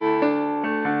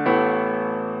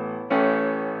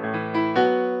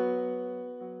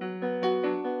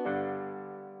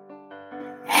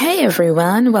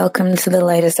everyone, welcome to the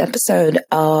latest episode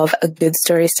of A Good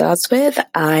Story Starts With.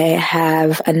 I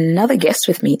have another guest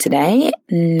with me today.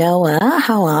 Noah,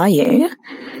 how are you?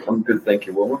 I'm good, thank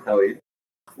you, Wilma. How are you?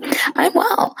 I'm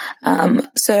well.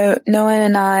 So Noah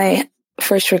and I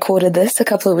first recorded this a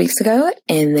couple of weeks ago,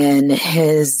 and then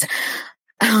his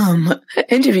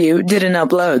interview didn't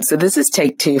upload. So this is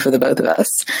take two for the both of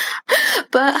us.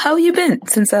 But how have you been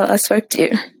since I last spoke to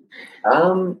you?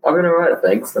 I've been all right,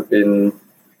 thanks. I've been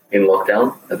in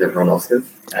lockdown, as everyone else is,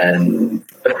 and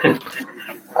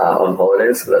on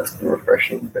holidays, so that's been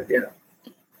refreshing. But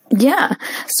yeah.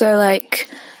 So,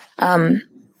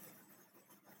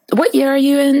 what year are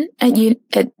you in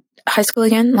at high school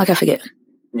again? I forget.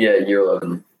 Yeah, year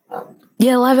 11.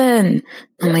 Year 11.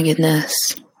 Oh my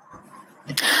goodness.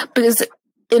 Because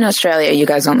in Australia, you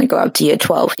guys only go up to year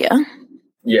 12, yeah?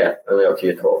 Yeah, only up to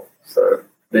year 12. So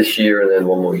this year and then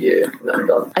one more year, and I'm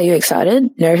done. Are you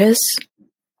excited? Nervous?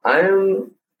 I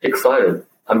am excited.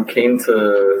 I'm keen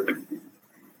to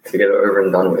get it over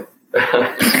and done with.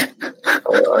 I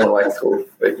don't like school,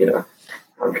 but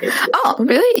I'm keen to. Oh,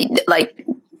 really?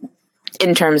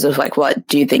 In terms of what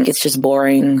do you think? It's just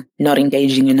boring, not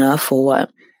engaging enough, or what?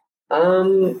 I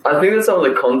think that some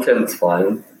of the content's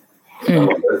fine.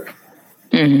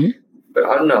 Mm-hmm. But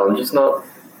I don't know. I'm just not.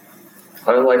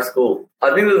 I don't like school.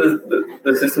 I think that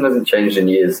the system hasn't changed in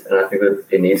years, and I think that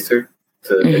it needs to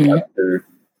adapt to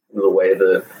the way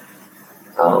that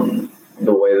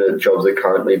jobs are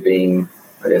currently being,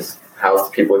 I guess, how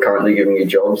people are currently giving you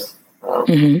jobs,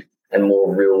 and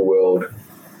more real world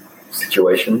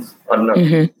situations. I don't know.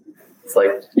 It's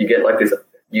like you get this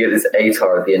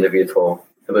ATAR at the end of year 12.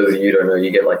 For those of you who don't know,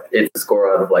 you get it's a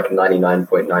score out of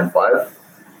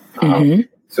 99.95.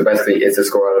 So basically, it's a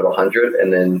score out of 100,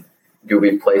 and then you'll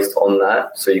be placed on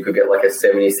that. So you could get a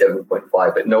 77.5,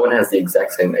 but no one has the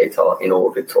exact same ATAR in all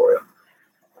of Victoria.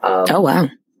 Oh wow!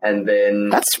 And then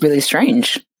that's really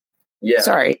strange. Yeah.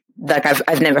 Sorry,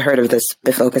 I've never heard of this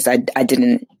before because I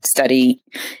didn't study.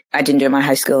 I didn't do my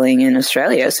high schooling in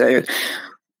Australia, so.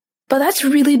 But that's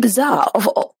really bizarre.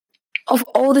 Of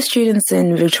all the students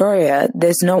in Victoria,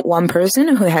 there's not one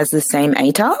person who has the same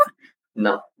ATAR?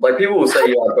 No. People will say,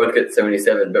 I both get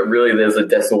 77, but really there's a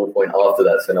decimal point after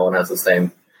that, so no one has the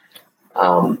same,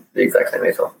 the exact same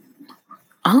ATAR.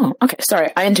 Oh, okay. Sorry,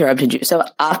 I interrupted you. So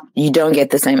you don't get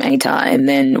the same ATAR, and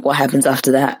then what happens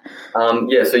after that?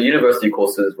 So university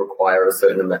courses require a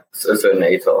certain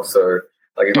ATAR. So,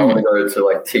 if I want to go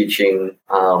to, teaching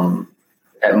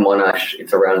at Monash,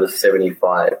 it's around a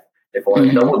 75. If I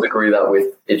want to double degree that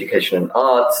with education and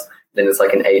arts, then it's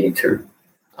an 82.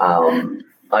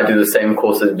 I do the same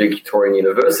course at Victorian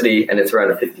University, and it's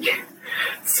around a 50.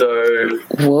 So,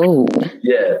 whoa.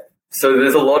 Yeah. So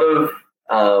there's a lot of,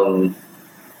 I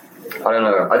don't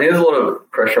know. I think there's a lot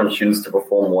of pressure on students to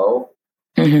perform well,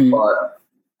 but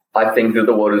I think that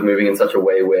the world is moving in such a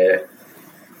way where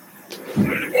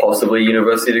possibly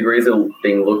university degrees are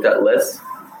being looked at less.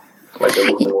 They're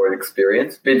looking more at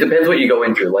experience. But it depends what you go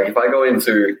into. If I go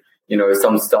into,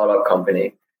 some startup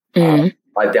company, I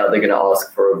doubt they're going to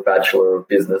ask for a Bachelor of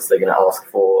Business. They're going to ask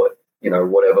for,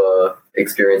 whatever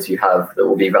experience you have that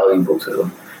will be valuable to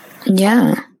them.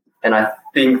 Yeah. And I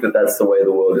think that that's the way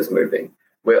the world is moving.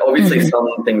 Where obviously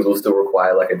some things will still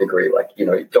require a degree,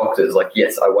 doctors.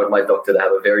 Yes, I want my doctor to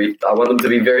have I want them to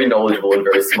be very knowledgeable and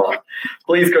very smart.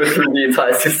 Please go through the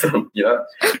entire system,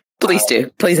 Please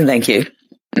do. Please and thank you.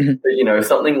 But,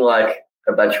 something like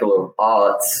a Bachelor of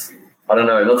Arts, I don't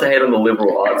know, not to hate on the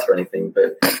liberal arts or anything,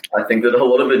 but I think that a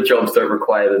lot of the jobs don't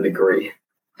require the degree.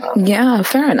 Yeah,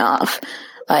 fair enough.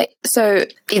 So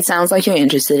it sounds like you're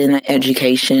interested in the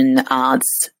education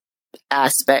arts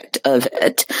aspect of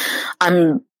it.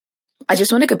 I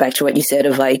just want to go back to what you said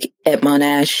of at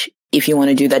Monash, if you want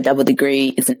to do that double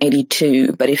degree, it's an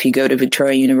 82, but if you go to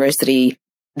Victoria University,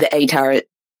 the ATAR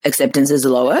acceptance is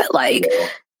lower.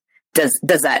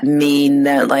 Does that mean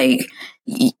that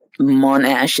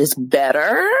Monash is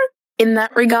better in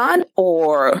that regard,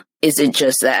 or is it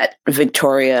just that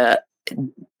Victoria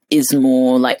is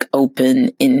more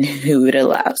open in who it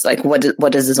allows? What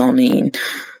does this all mean?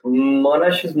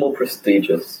 Monash is more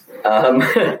prestigious.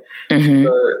 So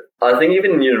I think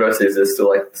even in universities there's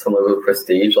still some level of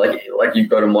prestige. You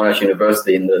go to Monash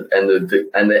University and the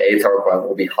ATAR requirement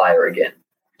will be higher again.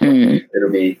 It'll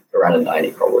be around a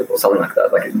 90 probably, or something like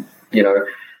that.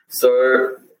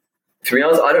 So to be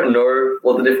honest, I don't know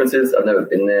what the difference is. I've never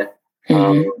been there.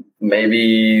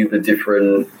 Maybe the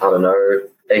different, I don't know,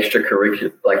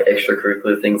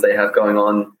 extracurricular things they have going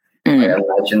on. I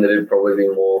imagine that it'd probably be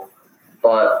more.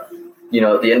 But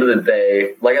at the end of the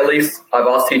day, like at least I've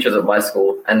asked teachers at my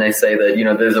school and they say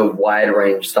that, there's a wide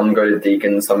range. Some go to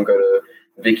Deakin, some go to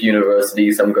Vic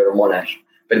University, some go to Monash.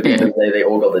 But at the end of the day, they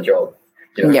all got the job.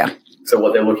 Yeah. So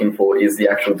what they're looking for is the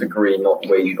actual degree, not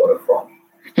where you got it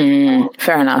from.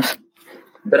 Fair enough.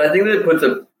 But I think that it puts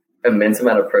an immense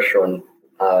amount of pressure on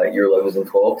year 11s and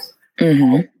 12s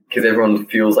because everyone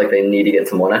feels like they need to get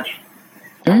to Monash.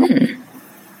 And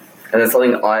it's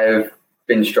something I've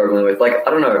been struggling with. Like,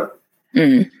 I don't know.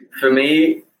 For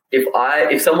me,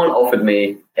 if someone offered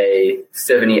me a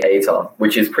 70-ATAR,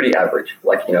 which is pretty average,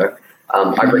 like,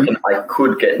 I reckon I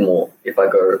could get more if I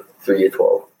go through year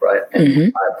 12, right?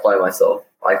 And I apply myself.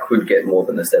 I could get more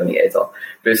than the 70-ATAR.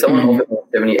 But if someone offered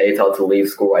me a 70-ATAR to leave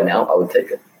school right now, I would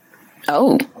take it.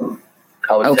 Oh,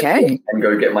 I would take it and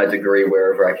go get my degree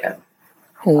wherever I can.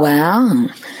 Wow.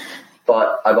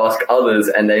 But I've asked others,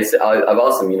 and I've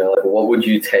asked them, like, what would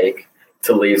you take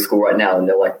to leave school right now? And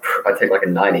they're like, I take like a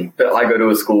 90. But I go to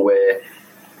a school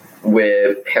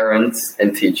where parents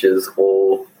and teachers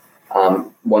all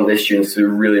want their students to do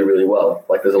really, really well.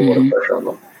 Like, there's a lot of pressure on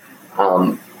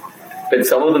them. But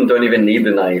some of them don't even need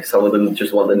the 90. Some of them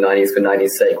just want the 90s for 90s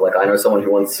sake. Like, I know someone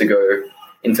who wants to go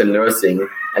into nursing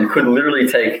and could literally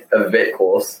take a vet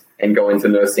course and go into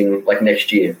nursing like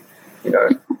next year,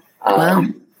 Wow.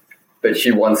 But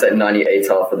she wants that 90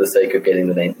 ATAR for the sake of getting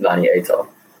the 90 ATAR.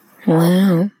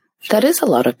 Wow. That is a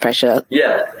lot of pressure.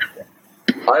 Yeah.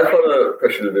 I've got a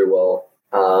pressure to do well.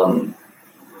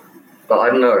 But I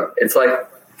don't know. It's like,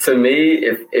 to me,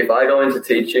 if I go into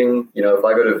teaching, if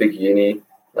I go to Vic Uni,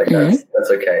 like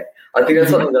that's okay. I think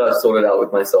that's something that I've sorted out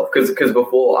with myself. Because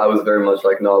before I was very much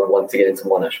like, no, I want to get into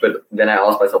Monash. But then I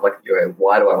asked myself, like, okay,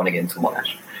 why do I want to get into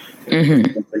Monash?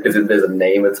 Because if there's a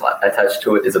name attached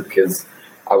to it, is it because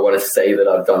I want to say that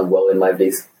I've done well in my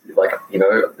visa? Like,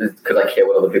 because I care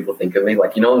what other people think of me.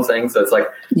 Like, you know what I'm saying? So it's like,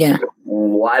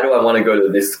 why do I want to go to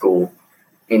this school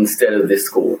instead of this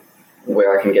school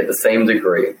where I can get the same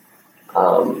degree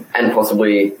and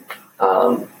possibly,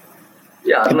 a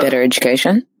better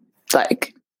education?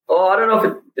 Like, I don't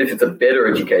know if it's a better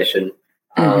education.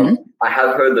 I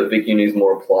have heard that Vic Uni is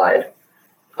more applied.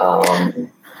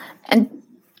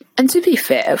 And to be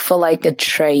fair, for like a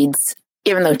trades,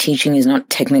 even though teaching is not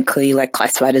technically like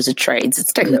classified as a trades,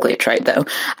 it's technically a trade though.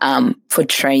 For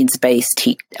trades-based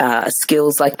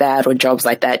skills like that or jobs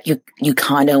like that, you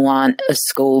kind of want a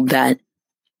school that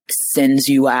sends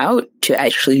you out to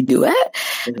actually do it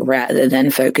rather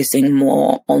than focusing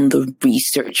more on the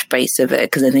research base of it.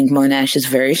 Because I think Monash is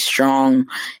very strong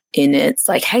in its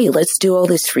like, hey, let's do all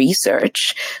this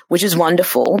research, which is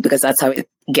wonderful because that's how it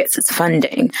gets its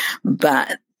funding.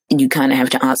 But you kind of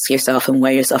have to ask yourself and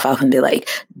weigh yourself up and be like,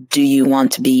 do you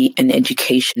want to be an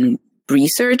education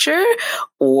researcher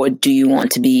or do you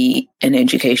want to be an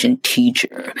education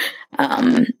teacher?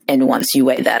 And once you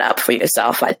weigh that up for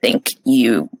yourself, I think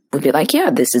you would be like, yeah,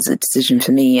 this is a decision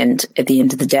for me. And at the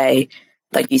end of the day,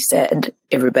 like you said,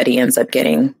 everybody ends up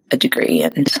getting a degree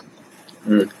and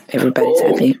everybody's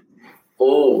happy.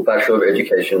 All Bachelor of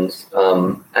Educations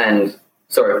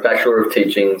Bachelor of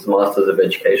Teachings, Masters of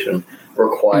Education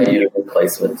require you to do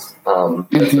placements.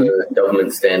 That's a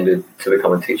government standard to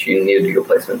become a teacher. You need to do your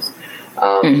placements.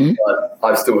 But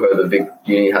I've still heard that Vic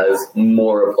Uni has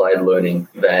more applied learning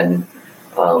than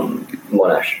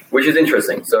Monash, which is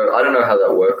interesting. So I don't know how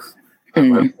that works. I'm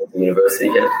not at the university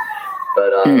yet.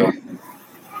 But I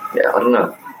don't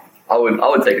know. I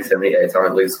would take a 78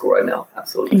 and leave school right now.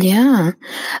 Absolutely. Yeah.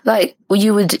 Like,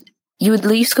 you would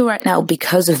leave school right now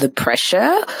because of the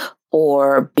pressure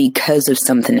or because of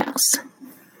something else?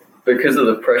 Because of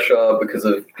the pressure, because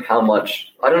of how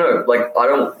much, I don't know, like,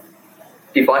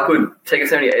 if I could take a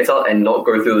 78 and not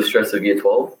go through the stress of year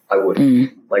 12, I would.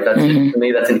 Like, that's, for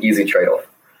me, that's an easy trade-off.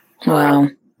 Wow.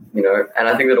 And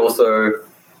I think that also,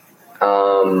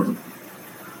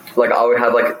 like, I would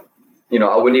have, like,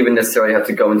 I wouldn't even necessarily have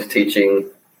to go into teaching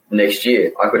next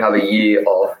year. I could have a year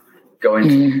off, go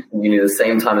into uni the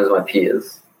same time as my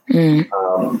peers.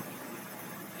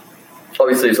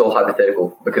 Obviously, it's all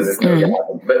hypothetical because it's never going to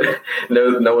happen. But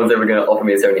no one's ever going to offer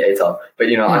me a 78 ATAR. But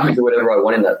I could do whatever I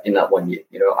want in that 1 year.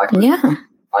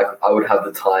 I would have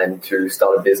the time to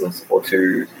start a business or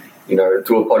to do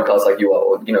a podcast like you are,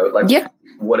 or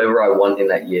whatever I want in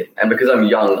that year. And because I'm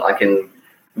young, I can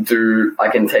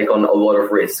take on a lot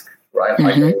of risk, right?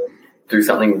 I can do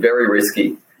something very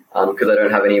risky because I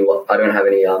don't have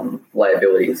any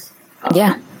liabilities.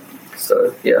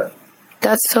 So yeah.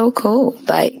 That's so cool.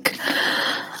 Like,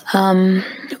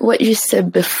 what you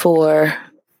said before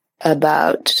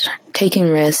about taking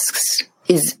risks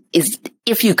is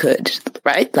if you could,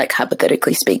 right? Like,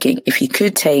 hypothetically speaking, if you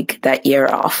could take that year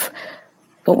off,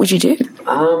 what would you do?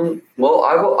 Well,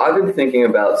 I've been thinking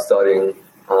about starting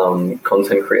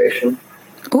content creation.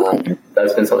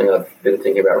 That's been something I've been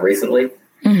thinking about recently.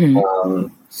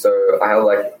 So I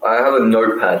have a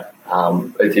notepad,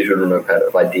 a digital notepad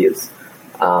of ideas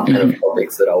and of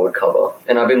topics that I would cover.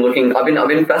 And I've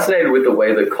been fascinated with the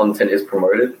way that content is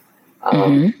promoted.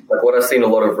 Like what I've seen a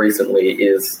lot of recently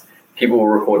is people will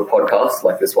record podcasts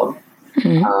like this one,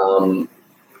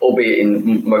 albeit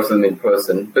in most of them in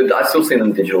person, but I've still seen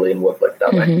them digitally and work like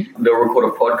that way. They'll record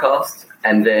a podcast,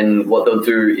 and then what they'll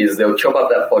do is they'll chop up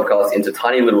that podcast into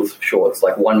tiny little shorts,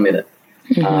 like 1 minute.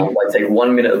 Like take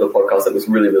 1 minute of the podcast that was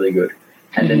really, really good,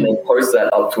 and then they post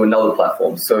that up to another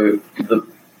platform. So the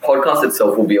podcast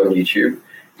itself will be on YouTube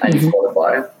and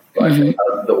Spotify. Right?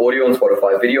 The audio on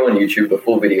Spotify, video on YouTube, the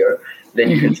full video. Then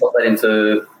you can chop that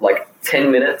into like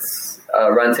 10 minutes,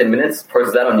 around 10 minutes,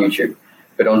 post that on YouTube.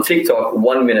 But on TikTok,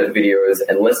 1 minute videos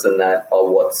and less than that are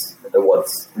what's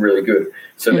really good.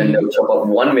 So then they'll chop up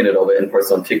 1 minute of it and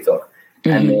post on TikTok.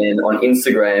 And then on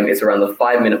Instagram, it's around the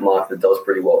 5 minute mark that does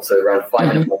pretty well. So around 5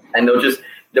 minute mark. And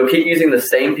they'll keep using the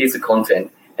same piece of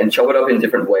content and chop it up in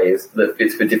different ways that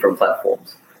fits for different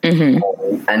platforms.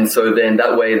 And so then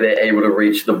that way they're able to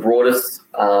reach the broadest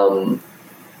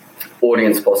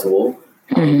audience possible.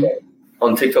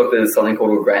 On TikTok, there's something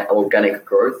called organic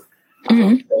growth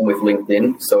with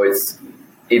LinkedIn. So it's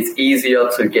easier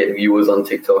to get viewers on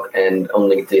TikTok and on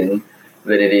LinkedIn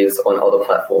than it is on other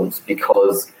platforms,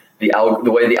 because the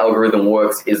way the algorithm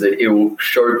works is that it will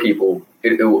show people,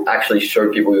 it will actually show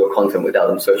people your content without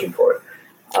them searching for it.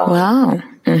 Wow.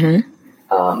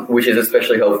 Which is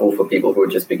especially helpful for people who are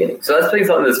just beginning. So that's been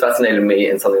something that's fascinated me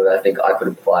and something that I think I could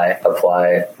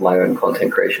apply my own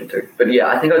content creation to. But yeah,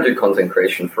 I think I'll do content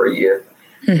creation for a year.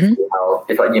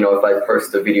 If I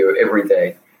post a video every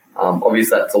day,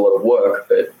 obviously that's a lot of work,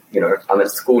 but I'm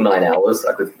at school 9 hours.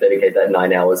 I could dedicate that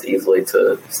 9 hours easily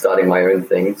to starting my own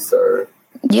thing. So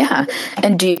yeah.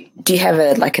 And do you have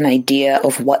an idea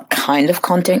of what kind of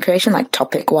content creation, like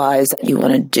topic wise, that you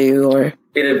want to do? Or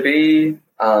it'd be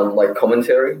like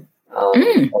commentary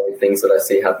on things that I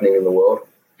see happening in the world.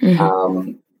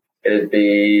 It'd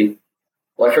be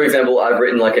like, for example, I've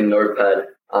written like a notepad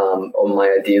on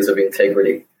my ideas of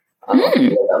integrity, what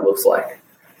that looks like.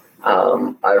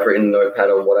 I've written a notepad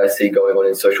on what I see going on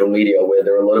in social media, where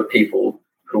there are a lot of people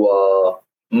who are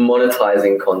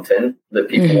monetizing content that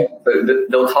people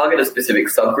they'll target a specific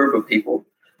subgroup of people.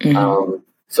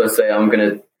 So say I'm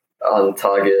going to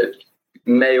target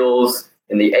males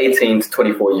in the 18 to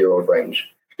 24-year-old range,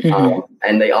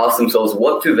 and they ask themselves,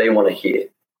 what do they want to hear?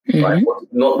 Right?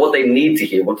 Not what they need to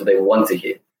hear, what do they want to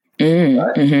hear?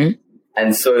 Right?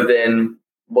 And so then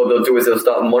what they'll do is they'll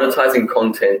start monetizing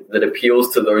content that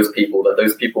appeals to those people, that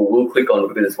those people will click on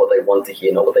because it's what they want to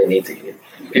hear, not what they need to hear.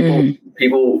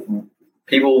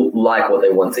 People like what they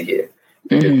want to hear.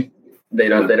 They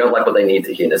don't like what they need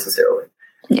to hear necessarily.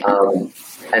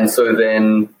 And so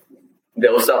then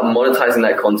they'll start monetizing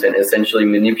that content, essentially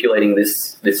manipulating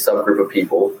this subgroup of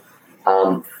people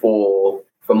for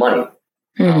money,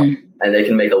 and they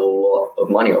can make a lot of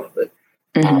money off of it.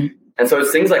 And so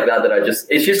it's things like that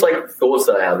it's just like thoughts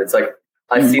that I have. It's like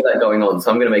I see that going on,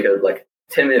 so I'm going to make a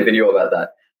 10-minute video about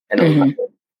that. And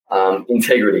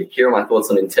integrity. Here are my thoughts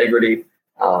on integrity.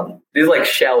 These are like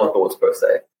shower thoughts per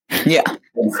se. Yeah.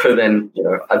 And so then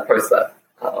I'd post that.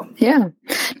 Yeah.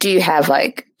 Do you have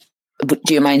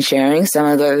do you mind sharing some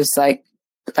of those like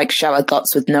shower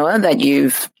thoughts with Noah that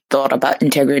you've thought about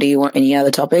integrity or any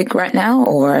other topic right now?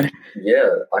 Or yeah,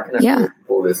 I can actually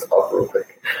pull this up real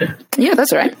quick. Yeah,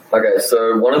 that's all right. Okay,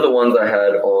 so one of the ones I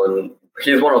had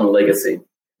here's one on legacy.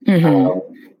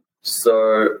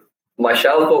 So my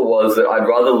shower thought was that I'd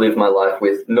rather live my life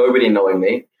with nobody knowing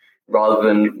me rather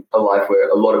than a life where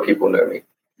a lot of people know me.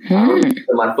 And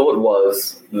my thought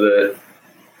was that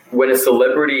when a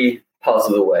celebrity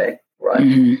passes away, right,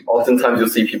 oftentimes you'll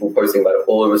see people posting about it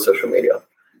all over social media,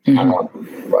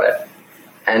 right?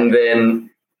 And then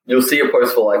you'll see a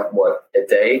post for a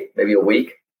day, maybe a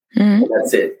week, and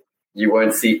that's it. You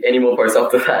won't see any more posts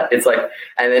after that. It's and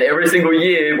then every single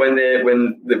year when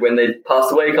they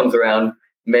passed away comes around,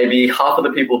 maybe half of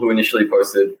the people who initially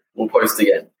posted will post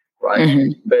again,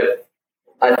 right? But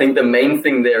I think the main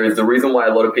thing there is the reason why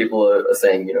a lot of people are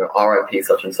saying, RIP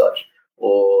such and such,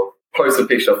 or post a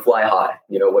picture, fly high,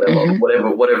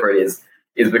 whatever it is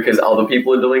because other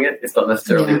people are doing it. It's not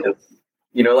necessarily,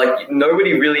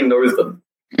 nobody really knows them.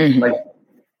 Have you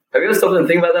ever stopped and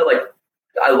think about that?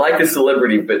 I like this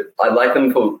celebrity, but I like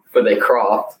them for their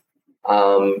craft,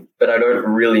 but I don't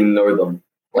really know them.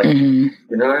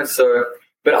 So,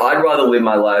 but I'd rather live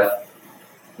my life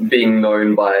being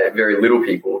known by very little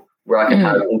people where I can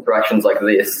have interactions like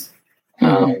this,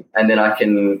 and then I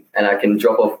can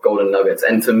drop off golden nuggets.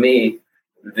 And to me,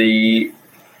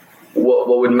 what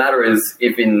would matter is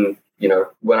if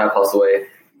when I pass away,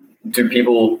 do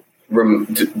people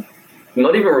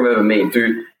not even remember me?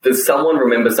 Does someone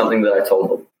remember something that I told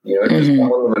them? Does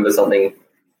someone remember something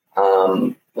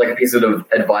like a piece of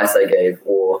advice I gave,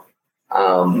 or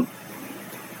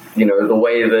the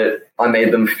way that I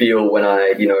made them feel when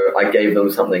I gave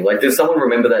them something? Like, does someone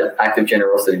remember that act of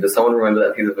generosity? Does someone remember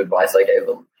that piece of advice I gave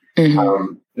them?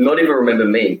 Not even remember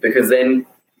me, because then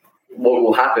what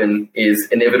will happen is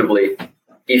inevitably,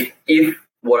 if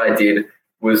what I did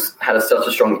had such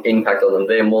a strong impact on them,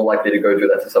 they're more likely to go do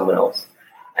that to someone else.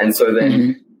 And so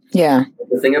then,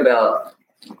 the thing about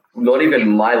not even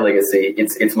my legacy,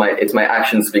 it's my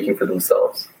actions speaking for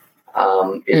themselves.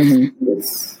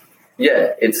 It's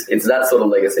that sort of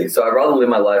legacy. So I'd rather live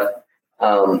my life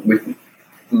with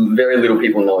very little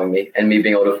people knowing me, and me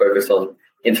being able to focus on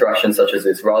interactions such as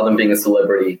this, rather than being a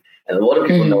celebrity and a lot of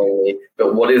people knowing me,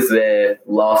 but what is their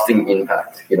lasting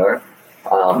impact?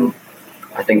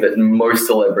 I think that most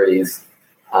celebrities,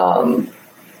 I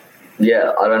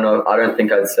don't know. I don't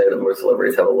think I'd say that most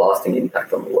celebrities have a lasting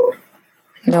impact on the world.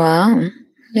 Wow.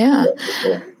 Yeah.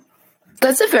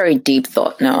 That's a very deep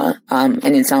thought, Noah.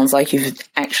 And it sounds like you've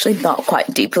actually thought quite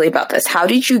deeply about this. How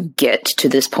did you get to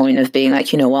this point of being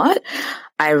like, you know what?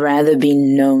 I'd rather be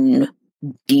known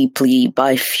deeply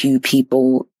by few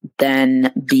people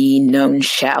than be known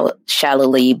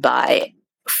shallowly by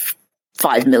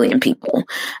 5 million people.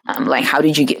 How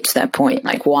did you get to that point?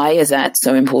 Like, why is that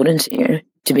so important to you,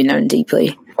 to be known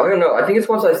deeply? I don't know. I think it's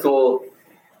once I saw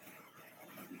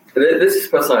this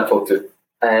person I talked to,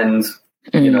 and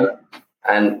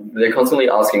and they're constantly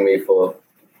asking me for,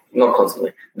 not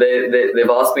constantly, they've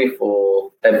asked me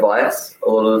for advice a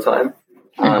lot of the time,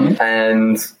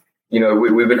 and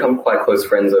we become quite close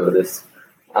friends over this,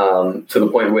 to the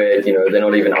point where they're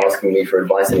not even asking me for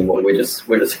advice anymore. We're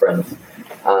just friends.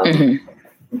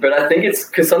 But I think it's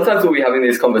because sometimes we'll be having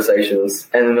these conversations,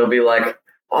 and then they'll be like,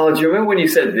 "Oh, do you remember when you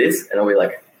said this?" And I'll be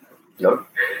like, "No,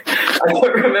 I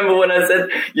don't remember when I said,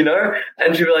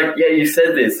 And she'll be like, "Yeah, you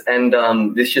said this, and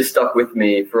this just stuck with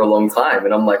me for a long time."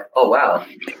 And I'm like, "Oh wow,"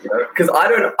 because I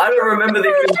don't remember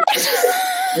these things.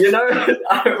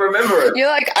 I don't remember it. You're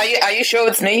like, are you sure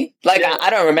it's me? Like, I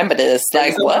don't remember this.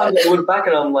 Like, what? I look back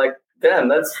and I'm like, damn,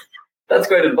 that's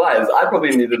great advice. I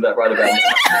probably needed that right about now.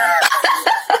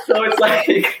 So it's like,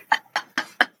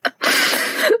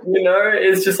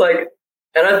 it's just like,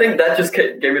 and I think that just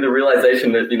gave me the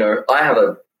realization that, I have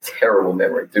a terrible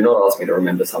memory. Do not ask me to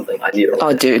remember something. I need to remember.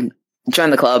 Oh, dude, join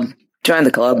the club.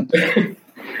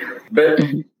 But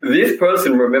this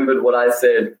person remembered what I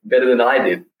said better than I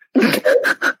did.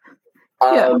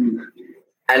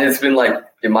 And it's been like,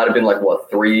 it might have been like,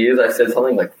 3 years I said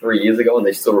something like 3 years ago, and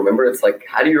they still remember it. It's like,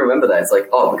 how do you remember that? It's like,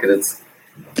 because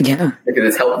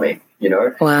it's helped me,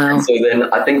 Wow. And so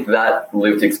then I think that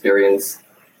lived experience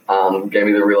gave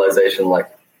me the realization, like,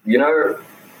 I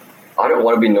don't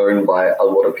want to be known by a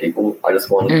lot of people. I just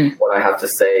want what I have to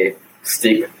say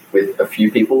stick with a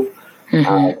few people,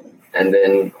 and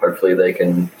then hopefully they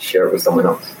can share it with someone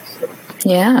else. So.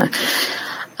 Yeah.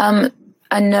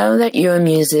 I know that you're a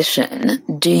musician.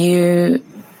 Do you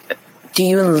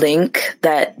link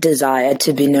that desire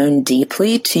to be known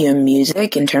deeply to your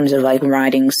music in terms of like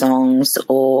writing songs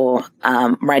or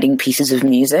writing pieces of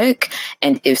music?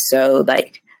 And if so,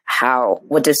 like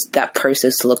what does that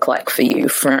process look like for you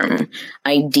from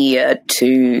idea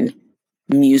to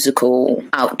musical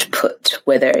output,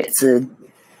 whether it's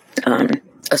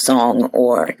a song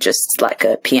or just like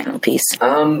a piano piece?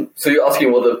 So you're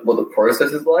asking what the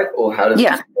process is like, or how does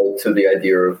it go to the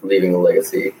idea of leaving a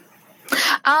legacy?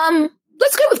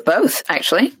 Let's go with both,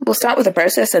 actually. We'll start with the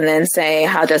process and then say,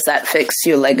 how does that fix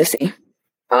your legacy?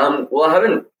 Well, I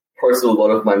haven't posted a lot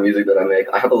of my music that I make.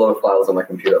 I have a lot of files on my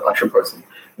computer. I should post them.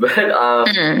 But I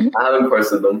haven't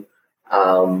posted them.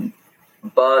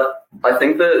 But I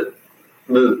think that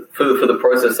for the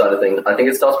process side of things, I think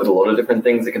it starts with a lot of different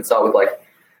things. It can start with like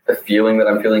a feeling that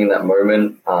I'm feeling in that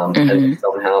moment, and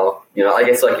somehow, I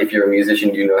guess like if you're a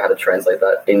musician, you know how to translate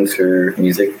that into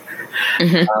music.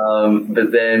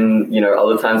 But then,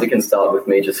 other times it can start with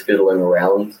me just fiddling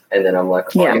around, and then I'm like,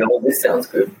 this sounds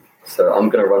good, so I'm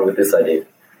going to run with this idea.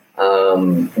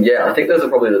 I think those are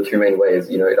probably the two main ways.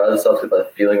 It either starts with a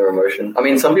feeling or emotion. I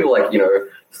mean, some people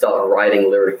start writing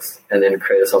lyrics and then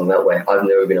create a song that way. I've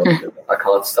never been able to do that. I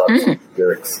can't start with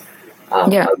lyrics. I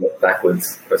work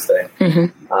backwards, per se.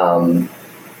 So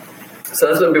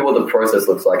that's going to be what the process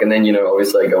looks like. And then,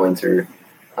 obviously I go into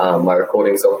my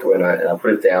recording software and I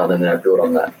put it down and then I build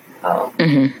on that.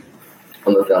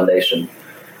 on the foundation.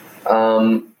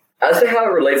 As to how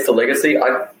it relates to legacy,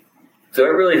 I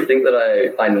don't really think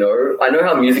that I know. I know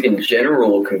how music in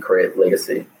general can create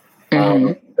legacy,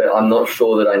 but I'm not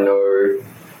sure that I know.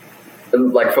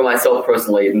 Like for myself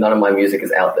personally, none of my music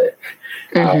is out there.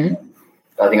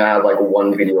 I think I have like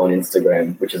one video on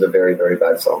Instagram, which is a very, very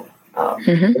bad song.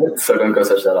 So don't go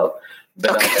search that up.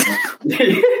 But,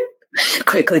 okay.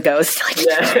 Quickly ghost.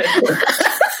 Yeah.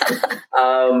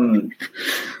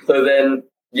 So then,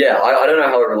 yeah, I don't know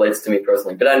how it relates to me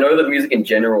personally, but I know that music in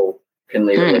general can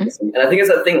leave a legacy. And I think it's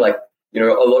that thing, like, you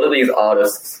know, a lot of these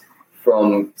artists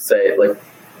from, say, like,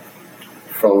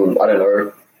 from, I don't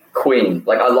know, Queen,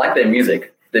 like, I like their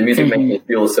music. Their music makes me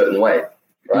feel a certain way,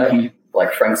 right?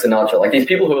 Like Frank Sinatra, like these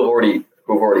people who have already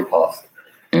passed,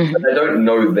 but I don't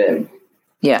know them.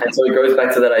 Yeah. And so it goes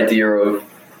back to that idea of,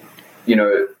 you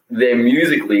know, their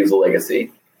music leaves a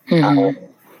legacy. And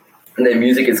their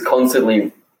music is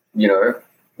constantly, you know,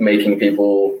 making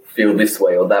people feel this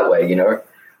way or that way, you know?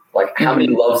 Like, how many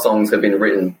love songs have been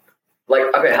written? Like,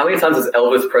 okay, how many times has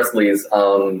Elvis Presley's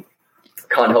Can't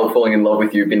Help Falling in Love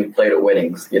with You been played at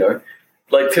weddings, you know?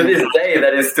 Like, to this day,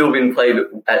 that is still been played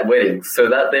at weddings. So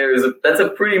that's a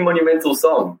pretty monumental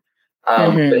song.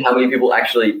 But how many people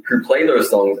actually, who play those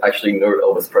songs, actually know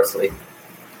Elvis Presley?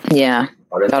 Yeah,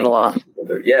 not a lot.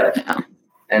 Yeah.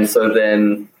 And so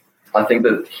then I think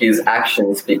that his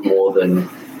actions speak more than,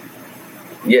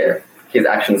 his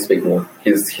actions speak more.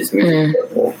 His music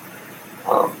speaks more.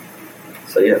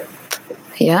 So, yeah.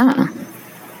 Yeah.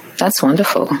 That's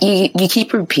wonderful. You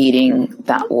keep repeating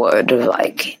that word of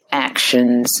like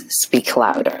actions speak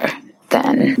louder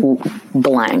than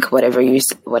blank, whatever you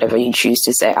choose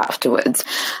to say afterwards.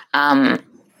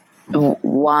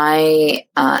 Why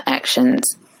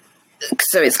actions?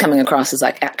 So it's coming across as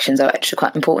like actions are actually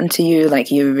quite important to you. Like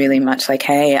you're really much like,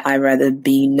 hey, I'd rather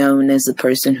be known as the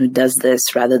person who does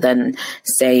this rather than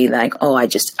say like, oh, I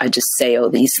just say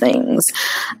all these things.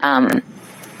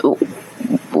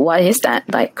 Why is that?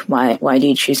 Like, why do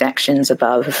you choose actions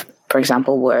above, for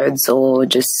example, words or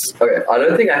just... Okay, I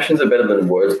don't think actions are better than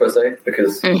words per se,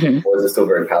 because words are still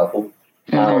very powerful.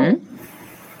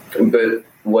 But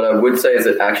what I would say is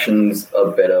that actions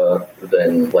are better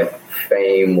than like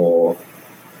fame or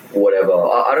whatever.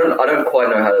 I don't quite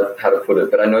know how to put it,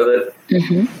 but I know that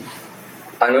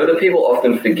people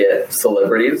often forget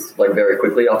celebrities like very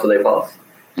quickly after they pass.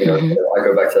 You know, I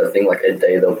go back to that thing like a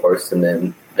day they'll post and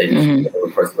then they just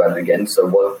they'll post about it again. So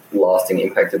what lasting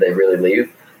impact did they really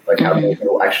leave? Like how many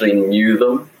people actually knew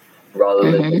them rather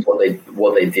than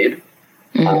what they did?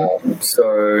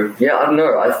 So yeah, I don't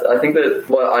know. I think that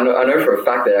I know for a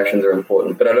fact that actions are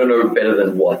important, but I don't know better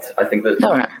than what. I think that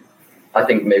I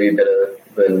think maybe better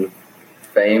than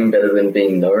fame, better than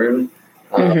being known.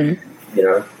 You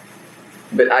know.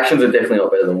 But actions are definitely not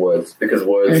better than words, because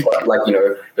words, like, you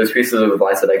know, those pieces of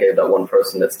advice that I gave that one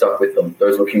person that stuck with them,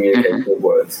 those were communicated with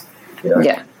words. You know?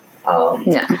 Yeah.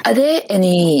 Are there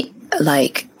any,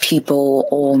 like, people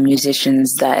or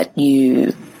musicians that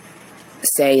you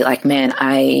say, like, man,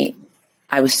 I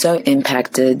was so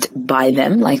impacted by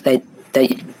them, like,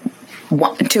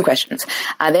 two questions.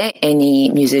 Are there any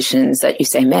musicians that you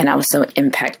say, man, I was so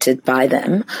impacted by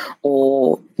them,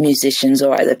 or musicians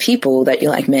or other people that you're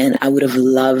like, man, I would have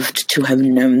loved to have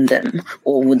known them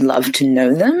or would love to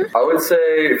know them? I would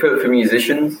say for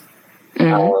musicians,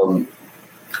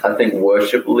 I think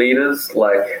worship leaders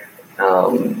like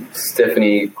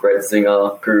Stephanie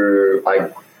Gretzinger, who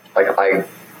I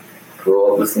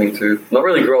grew up listening to. Not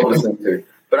really grew up listening to,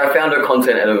 but I found her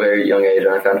content at a very young age,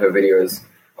 and I found her videos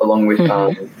along with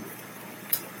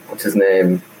what's his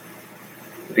name,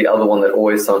 the other one that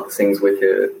always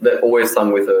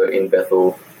sung with her in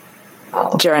Bethel.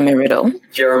 Jeremy Riddle.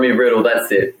 Jeremy Riddle,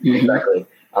 that's it, exactly.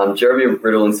 Jeremy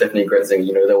Riddle and Stephanie Gretzinger,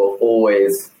 you know, they were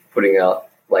always putting out,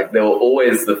 like, they were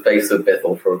always the face of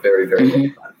Bethel for a very, very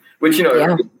long time. Which, you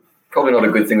know, probably not a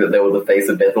good thing that they were the face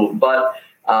of Bethel, but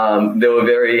they were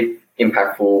very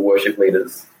impactful worship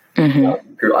leaders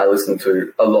who I listened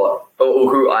to a lot, or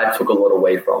who I took a lot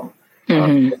away from.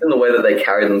 In the way that they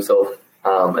carry themselves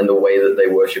and the way that they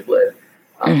worship led.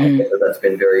 I think that's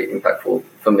been very impactful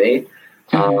for me.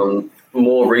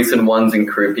 More recent ones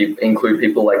include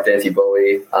people like Dante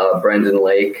Bowie, Brandon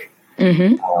Lake,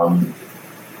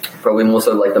 probably more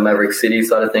so like the Maverick City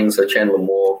side of things, so Chandler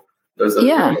Moore. Those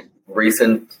are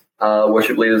recent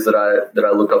worship leaders that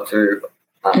I look up to.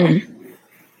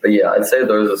 But yeah, I'd say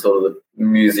those are sort of the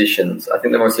musicians. I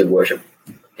think they're mostly worship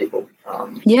people.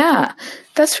 Yeah,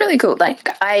 that's really cool. Like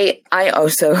I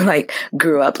also like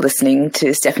grew up listening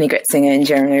to Stephanie Gretzinger and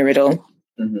Jeremy Riddle.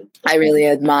 I really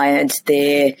admired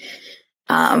their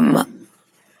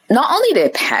not only their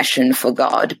passion for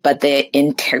God, but their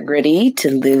integrity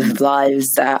to live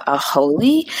lives that are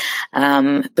holy.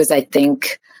 Because I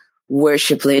think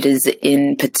worship leaders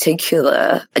in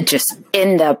particular just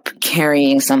end up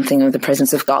carrying something of the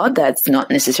presence of God that's not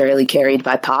necessarily carried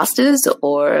by pastors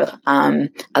or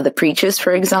other preachers,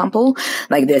 for example.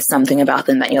 Like there's something about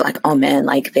them that you're like, oh man,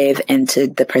 like they've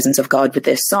entered the presence of God with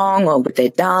their song or with their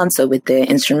dance or with their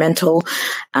instrumental.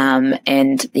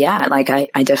 And yeah, like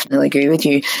I definitely agree with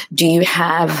you. Do you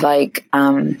have like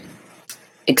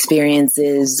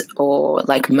experiences or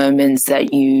like moments that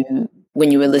when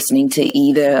you were listening to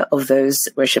either of those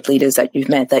worship leaders that you've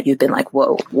met, that you've been like,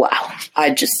 whoa, wow,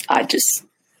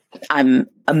 I'm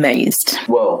amazed?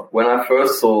 Well, when I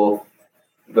first saw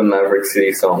the Maverick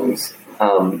City songs,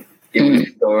 it was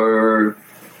so,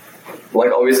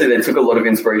 like, obviously they took a lot of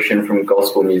inspiration from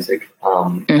gospel music,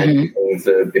 and things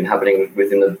that have been happening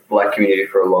within the Black community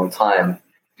for a long time,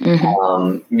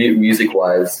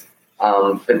 music-wise.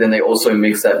 But then they also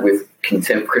mix that with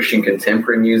Christian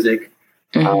contemporary music.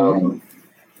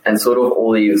 And sort of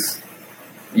all these,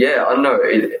 I don't know,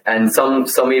 and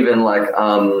some even like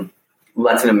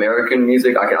Latin American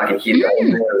music. I can hear that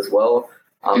in there as well,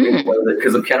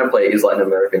 because the piano player is Latin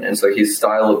American, and so his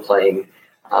style of playing,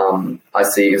 I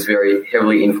see, is very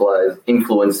heavily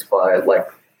influenced by like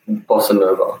bossa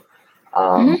nova,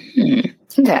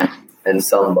 and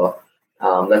samba.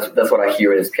 That's what I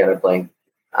hear in his piano playing.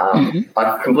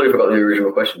 I completely forgot the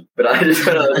original question, but I just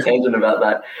went on a tangent about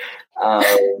that.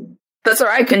 That's all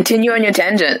right. Continue on your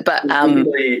tangent, but I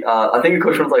think the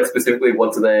question was like specifically,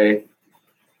 what do they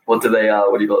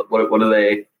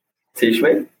teach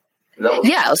me?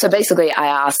 Yeah. So basically, I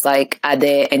asked, like, are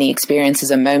there any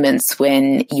experiences or moments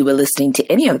when you were listening to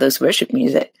any of those worship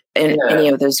music and any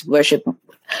of those worship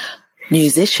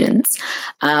musicians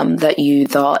that you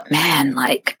thought, man,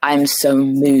 like I'm so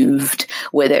moved,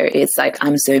 whether it's like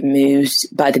I'm so moved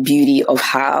by the beauty of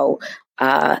how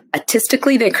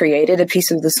artistically they created a piece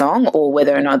of the song, or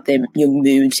whether or not you're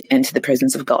moved into the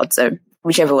presence of God. So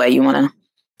whichever way you want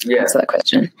to answer that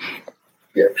question.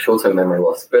 Yeah, short-term memory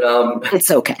loss, but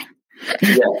it's okay.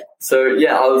 So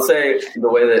I would say the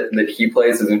way that he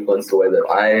plays has influenced the way that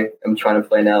I am trying to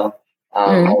play now.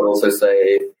 I would also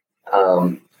say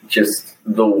just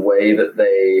the way that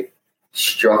they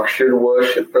structured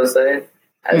worship per se,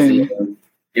 as in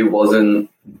it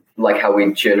wasn't like how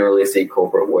we generally see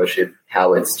corporate worship,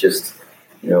 how it's just,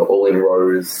 all in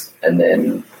rows and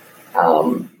then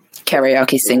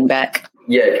karaoke sing back.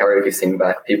 Yeah, karaoke sing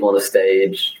back. People on the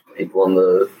stage, people on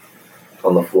the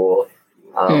floor.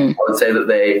 I would say that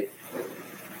they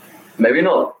maybe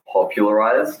not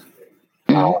popularized.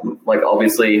 Like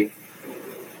obviously,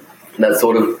 that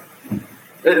sort of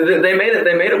they made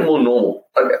it more normal.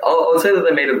 I would say that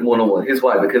they made it more normal. Here's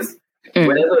why: because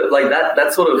whenever like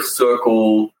that sort of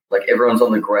circle, like everyone's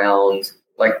on the ground,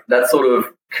 like that sort of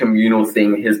communal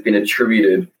thing has been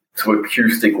attributed to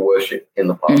acoustic worship in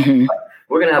the past. Like,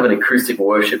 we're going to have an acoustic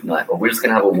worship night, or we're just going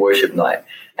to have a worship night.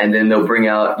 And then they'll bring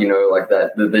out, like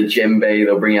that, the djembe,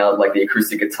 they'll bring out like the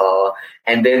acoustic guitar,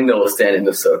 and then they'll stand in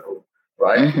the circle,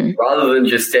 right? Rather than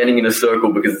just standing in a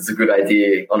circle because it's a good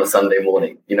idea on a Sunday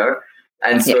morning,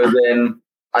 And so then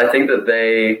I think that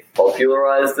they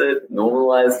popularized it,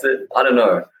 normalized it. I don't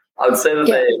know. I would say that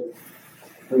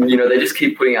they just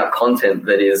keep putting out content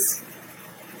that is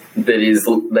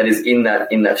in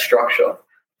that structure.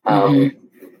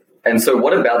 And so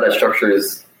what about that structure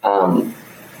is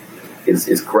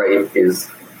great, is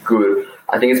good.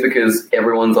 I think it's because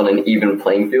everyone's on an even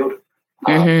playing field.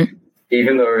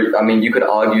 Even though, I mean, you could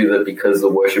argue that because the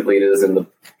worship leaders and the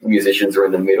musicians are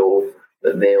in the middle,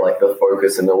 that they're like the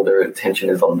focus and all their attention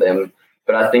is on them.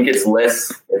 But I think it's less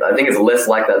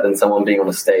like that than someone being on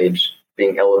a stage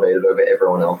being elevated over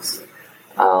everyone else.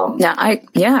 I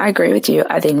agree with you.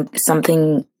 I think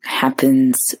something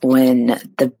happens when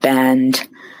the band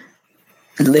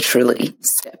literally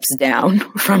steps down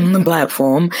from the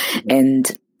platform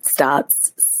and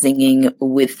starts singing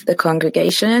with the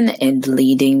congregation and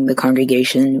leading the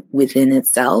congregation within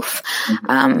itself.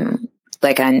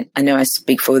 Like I know I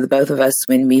speak for the both of us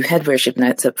when we've had worship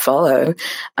nights at Follow,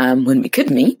 when we could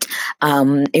meet.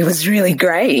 It was really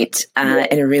great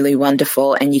and really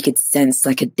wonderful, and you could sense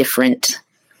like a different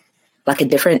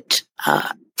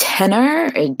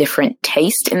tenor, a different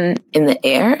taste in the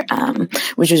air,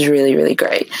 which was really, really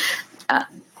great.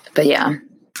 But yeah,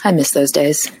 I miss those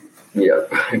days. Yeah,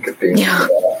 it could be. Yeah.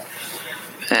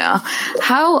 Yeah.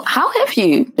 How have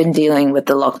you been dealing with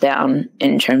the lockdown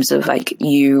in terms of like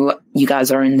you guys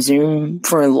are in Zoom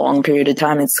for a long period of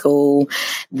time at school,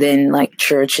 then like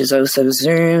church is also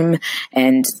Zoom,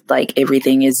 and like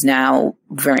everything is now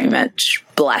very much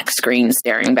black screen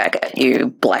staring back at you,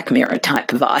 Black Mirror type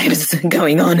vibes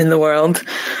going on in the world?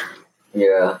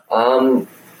 Yeah.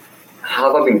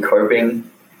 How have I been coping?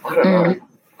 I don't know.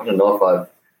 I don't know if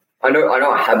I know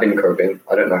I have been coping.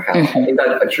 I don't know how. I think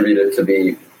I attribute it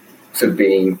to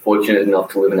being fortunate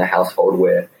enough to live in a household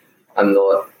where I'm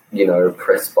not,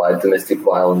 oppressed by domestic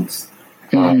violence.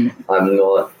 I'm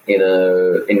not in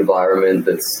an environment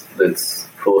that's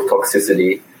full of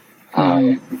toxicity.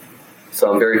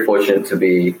 So I'm very fortunate to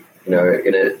be, in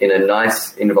a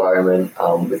nice environment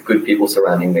with good people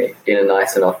surrounding me, in a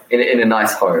nice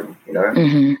home.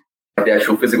 The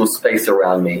actual physical space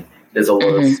around me. There's a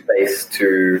lot of space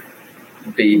to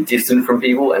be distant from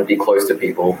people and be close to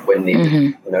people when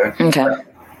needed. Okay.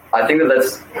 I think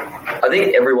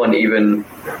everyone, even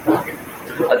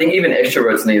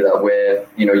extroverts need that, where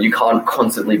you can't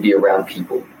constantly be around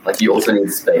people. Like, you also need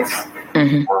space.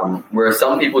 Whereas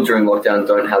some people during lockdown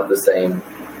don't have the same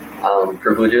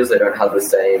privileges. They don't have the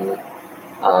same.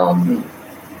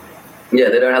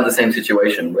 They don't have the same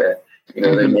situation where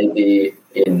they may be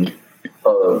in.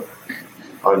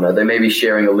 They may be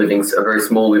sharing a very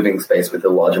small living space with a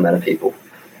large amount of people.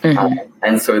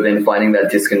 And so then finding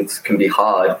that distance can be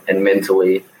hard and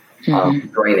mentally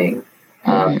draining.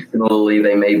 Similarly,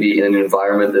 they may be in an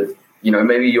environment that,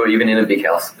 maybe you're even in a big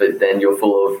house, but then you're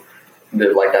full of,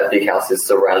 that big house is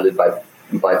surrounded by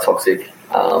toxic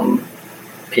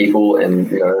people and,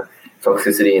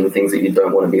 toxicity and things that you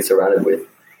don't want to be surrounded with.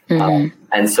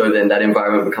 And so then that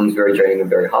environment becomes very draining and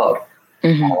very hard.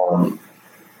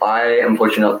 I am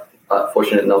fortunate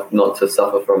enough not to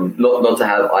suffer from, not to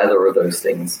have either of those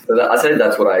things. So I say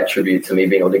that's what I attribute to me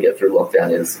being able to get through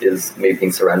lockdown is me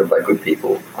being surrounded by good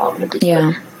people.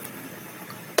 Yeah,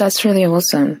 that's really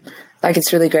awesome. Like,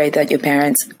 it's really great that your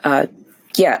parents, I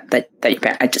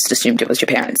just assumed it was your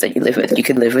parents that you live with. You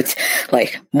could live with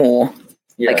like more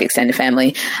like extended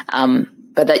family.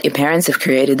 But that your parents have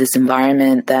created this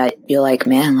environment that you're like,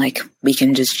 man, like we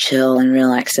can just chill and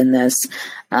relax in this.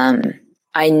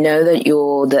 I know that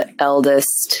you're the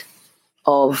eldest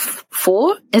of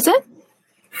 4, is it?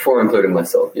 4, including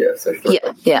myself, yeah. So 3.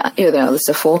 Yeah, you're the eldest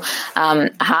of 4.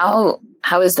 How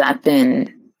has that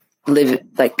been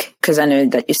because I know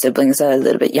that your siblings are a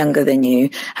little bit younger than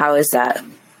you. How has that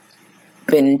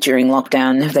been during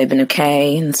lockdown? Have they been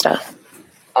okay and stuff?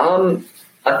 I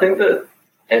think that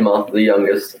Emma, the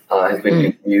youngest, has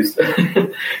been used.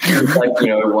 It's like,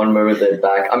 one moment they're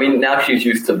back. I mean, now she's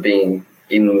used to being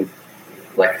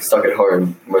stuck at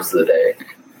home most of the day.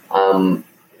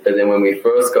 But then when we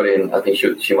first got in, I think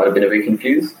she might have been a bit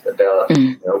confused about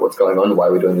what's going on, why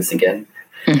we're doing this again,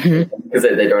 because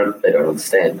they don't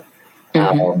understand.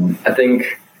 I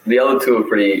think the other 2 are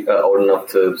pretty old enough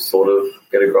to sort of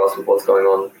get a grasp of what's going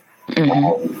on.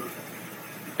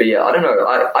 But yeah, I don't know.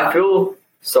 I feel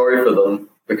sorry for them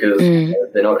because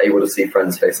they're not able to see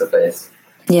friends face to face.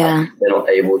 Yeah, they're not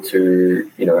able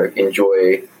to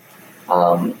enjoy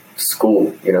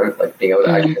school. Like being able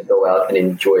to actually go out and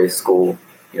enjoy school.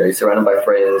 You're surrounded by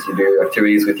friends. You do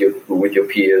activities with your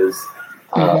peers.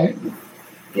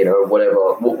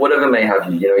 Whatever may have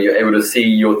you. You're able to see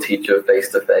your teacher face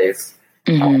to face.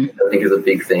 I think is a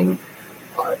big thing.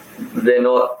 They're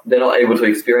not able to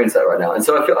experience that right now, and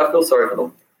so I feel sorry for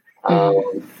them.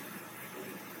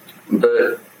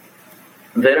 But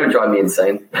they don't drive me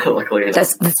insane, luckily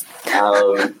enough.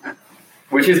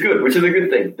 Which is good, which is a good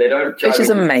thing. They don't drive which is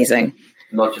amazing.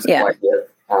 Not just quite yet.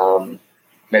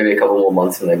 Maybe a couple more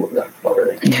months and they will. No, not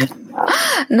really.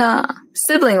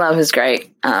 Sibling love is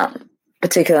great,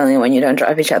 particularly when you don't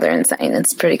drive each other insane.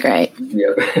 It's pretty great.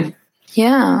 Yep.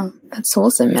 Yeah, that's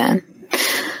awesome, man.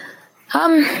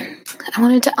 I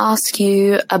wanted to ask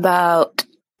you about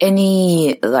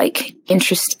any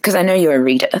interest, because I know you're a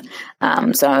reader,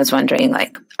 so I was wondering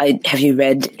have you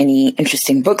read any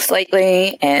interesting books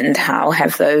lately, and how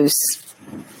have those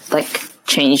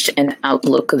changed an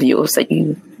outlook of yours that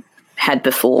you had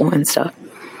before and stuff?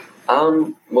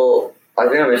 Well, I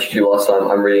think I mentioned to you last time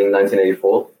I'm reading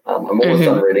 1984. I'm almost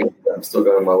done reading. I'm still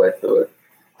going my way through it.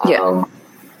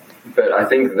 But I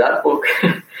think that book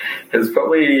has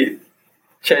probably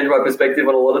changed my perspective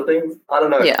on a lot of things. I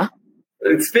don't know. Yeah.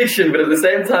 It's fiction, but at the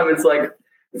same time, it's like,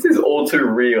 this is all too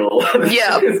real.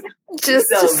 Yeah.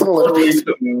 Just a little bit.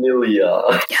 Familiar.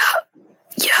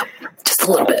 Yeah. Just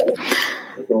a little bit.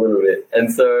 Just a little bit.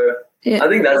 And so I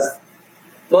think that's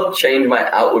not changed my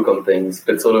outlook on things,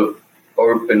 but sort of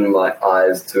opened my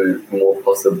eyes to more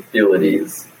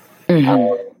possibilities,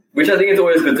 Mm-hmm. which I think it's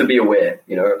always good to be aware.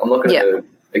 You know, I'm not going to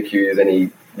accuse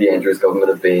the Andrews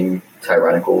government of being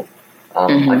tyrannical.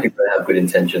 I think they have good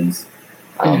intentions.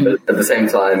 But at the same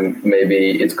time,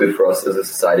 maybe it's good for us as a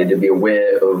society to be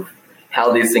aware of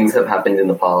how these things have happened in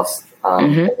the past,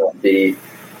 and not be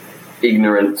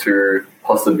ignorant to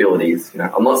possibilities. You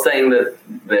know, I'm not saying that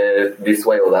they're this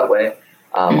way or that way.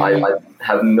 I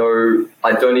have no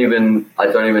doubt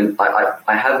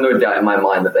in my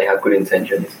mind that they have good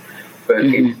intentions, but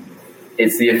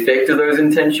it's the effect of those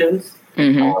intentions.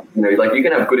 You know, like you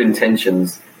can have good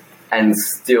intentions and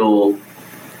still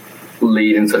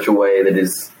lead in such a way that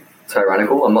is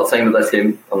tyrannical. I'm not saying that that's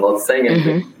him. I'm not saying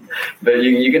anything. But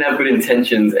you can have good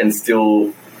intentions and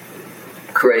still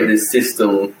create this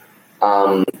system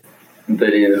that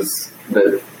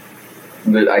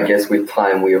I guess with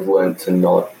time we have learned to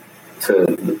not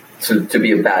to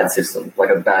be a bad system, like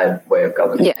a bad way of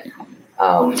governing. Yeah.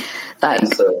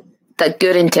 That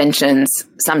good intentions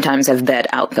sometimes have bad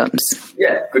outcomes.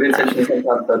 Yeah, good intentions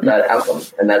sometimes have bad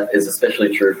outcomes, and that is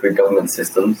especially true for government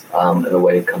systems and the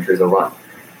way countries are run.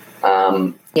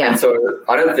 And so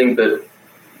I don't think that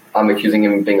I'm accusing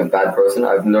him of being a bad person.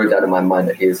 I have no doubt in my mind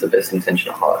that he has the best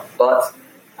intention at heart. But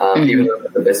even though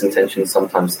the best intentions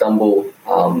sometimes stumble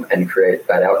and create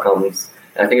bad outcomes,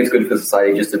 and I think it's good for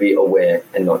society just to be aware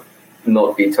and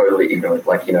not be totally ignorant.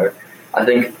 Like, you know, I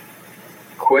think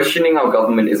questioning our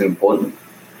government is important.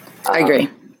 I agree.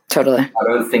 Totally. I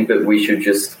don't think that we should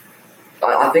just...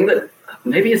 I think that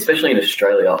maybe especially in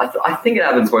Australia, I think it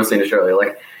happens mostly in Australia,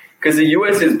 like, because the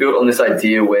US is built on this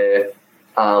idea where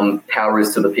power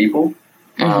is to the people.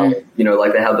 You know,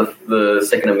 like they have the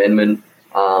Second Amendment,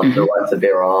 the right to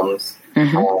bear arms,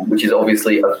 which is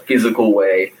obviously a physical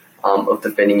way of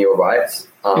defending your rights,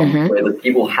 where the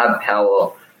people have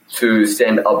power to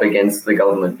stand up against the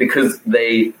government because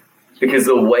the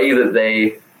way that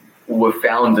they were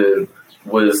founded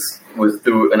was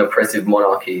through an oppressive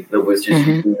monarchy that was just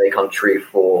using their country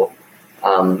for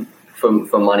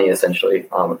money, essentially,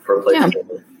 for a place to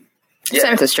live. Yeah.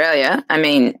 Same with Australia. I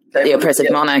mean, the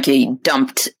oppressive monarchy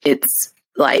dumped its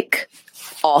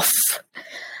off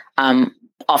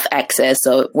access.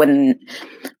 So when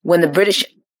the British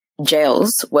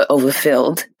jails were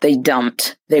overfilled, they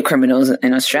dumped their criminals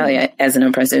in Australia as an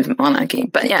oppressive monarchy.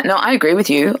 But yeah, no, I agree with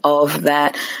you of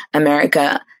that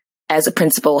America as a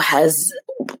principle has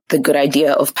the good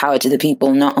idea of power to the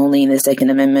people, not only in the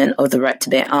Second Amendment of the right to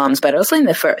bear arms, but also in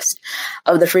the first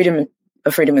of the freedom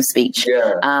of speech.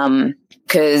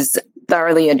 Because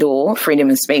thoroughly adore freedom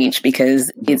of speech because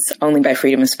it's only by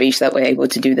freedom of speech that we're able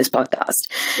to do this podcast.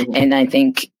 And I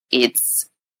think it's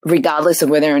regardless of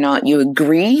whether or not you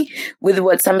agree with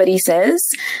what somebody says,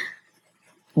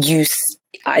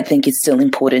 I think it's still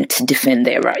important to defend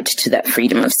their right to that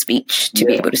freedom of speech to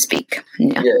be able to speak.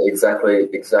 Yeah, exactly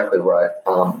right.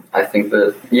 I think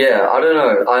that, I don't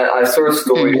know. I saw a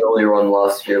story earlier on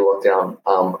last year, lockdown,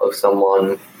 of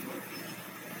someone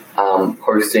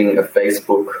posting a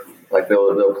Facebook, like they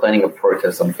were planning a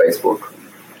protest on Facebook.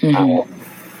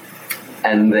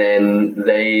 And then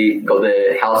they got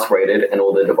their house raided and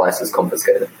all their devices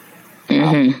confiscated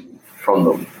from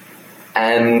them.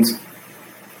 And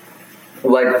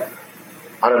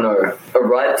I don't know, a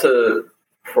right to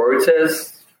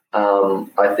protest,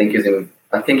 I think is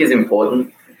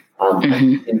important.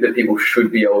 I think that people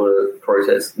should be able to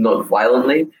protest, not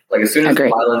violently. Like as soon as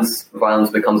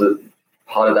violence becomes a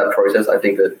part of that process, I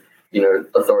think that, you know,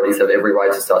 authorities have every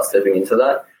right to start stepping into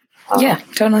that.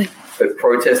 Totally. But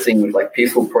protesting, like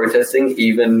peaceful protesting,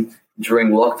 even during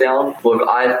lockdown, look,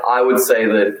 I would say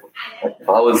that if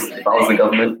I was the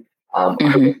government,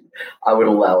 I would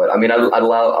allow it. I mean, I'd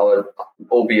allow a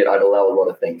lot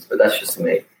of things, but that's just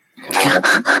me.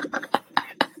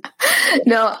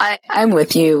 No, I'm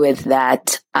with you with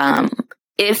that.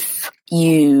 If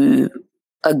you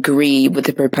agree with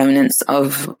the proponents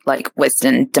of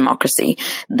Western democracy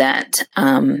that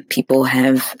people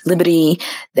have liberty,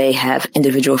 they have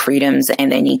individual freedoms,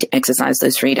 and they need to exercise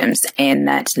those freedoms, and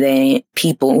that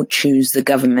people choose the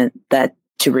government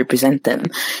to represent them,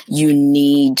 you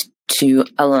need to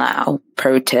allow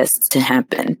protests to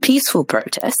happen, peaceful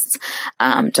protests.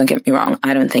 Don't get me wrong,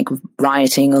 I don't think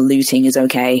rioting or looting is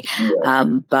okay,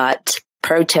 but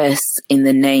protests in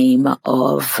the name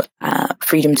of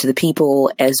freedom to the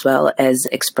people, as well as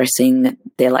expressing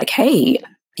they're like, hey,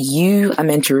 you are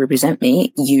meant to represent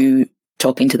me, you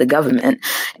talking to the government,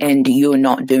 and you're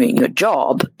not doing your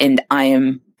job, and I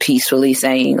am peacefully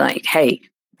saying hey,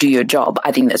 do your job.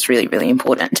 I think that's really, really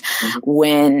important.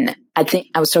 When I think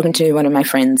I was talking to one of my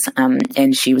friends,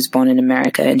 and she was born in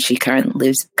America, and she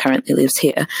currently lives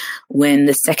here. When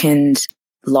the second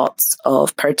lots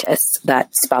of protests that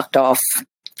sparked off,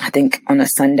 I think on a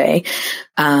Sunday,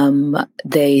 the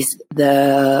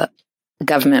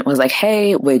government was like,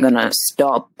 "Hey, we're gonna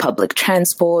stop public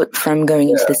transport from going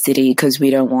into the city because we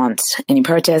don't want any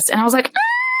protests." And I was like,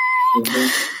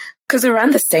 because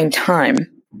around the same time,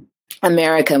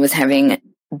 America was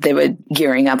they were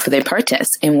gearing up for their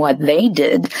protests. And what they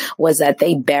did was that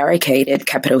they barricaded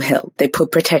Capitol Hill. They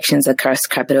put protections across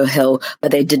Capitol Hill,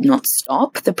 but they did not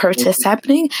stop the protests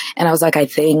happening. And I was like, I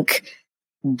think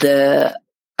the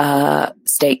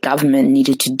state government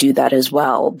needed to do that as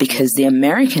well, because the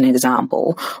American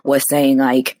example was saying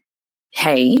like,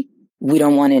 hey, we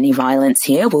don't want any violence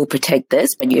here. We'll protect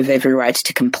this, but you have every right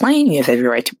to complain. You have every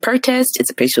right to protest. It's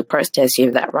a peaceful protest. You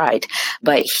have that right.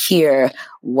 But here,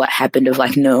 what happened of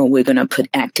like, no, we're going to put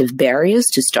active barriers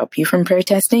to stop you from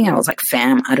protesting. I was like,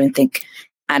 fam, I don't think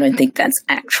that's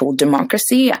actual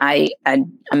democracy. I'm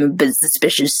a bit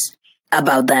suspicious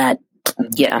about that.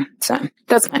 Yeah. So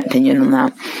that's my opinion on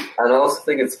that. And I also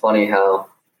think it's funny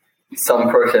how some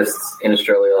protests in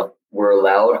Australia were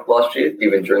allowed last year,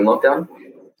 even during lockdown.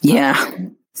 Yeah.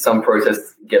 Some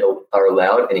protests are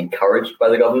allowed and encouraged by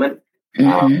the government,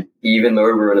 even though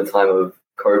we're in a time of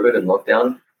COVID and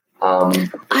lockdown.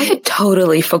 I had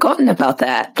totally forgotten about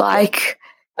that. Like,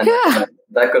 that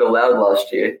got allowed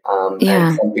last year.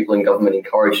 And some people in government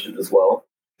encouraged it as well,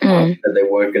 that they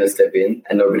weren't going to step in,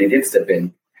 and nobody did step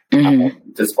in.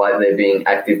 Despite there being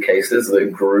active cases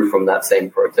that grew from that same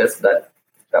protest, that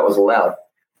was allowed.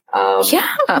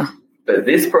 But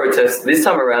this protest, this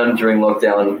time around during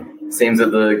lockdown, seems that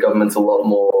the government's a lot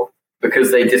more,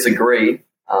 because they disagree.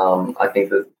 I think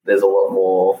that there's a lot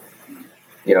more,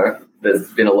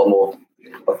 there's been a lot more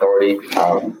authority.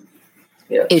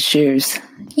 Issues.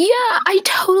 Yeah, I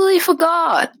totally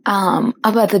forgot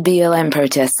about the BLM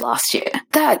protests last year.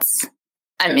 That's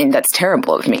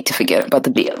terrible of me to forget about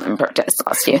the BLM protests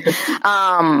last year.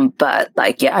 But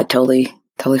like, yeah, I totally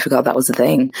forgot that was a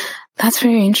thing. That's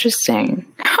very interesting.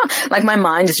 Like, my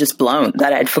mind is just blown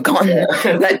that I'd forgotten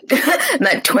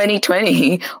that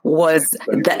 2020 was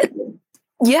that.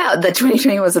 Yeah, that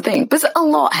 2020 was a thing. But a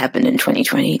lot happened in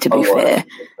 2020, to be fair.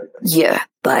 Yeah,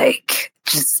 like,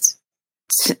 just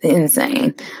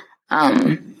insane.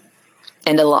 And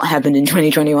a lot happened in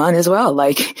 2021 as well.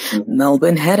 Like,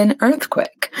 Melbourne had an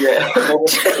earthquake. Yeah, that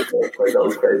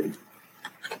was crazy.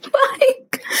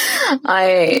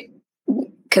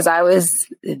 Because I was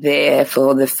there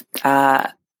for the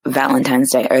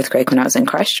Valentine's Day earthquake when I was in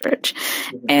Christchurch,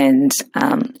 and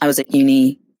I was at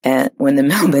uni when the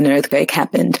Melbourne earthquake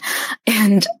happened,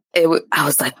 and I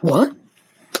was like, what?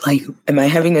 Like, am I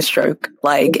having a stroke?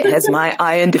 Like, has my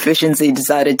iron deficiency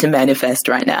decided to manifest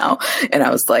right now? And I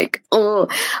was like, oh,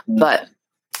 but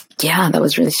yeah, that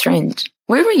was really strange.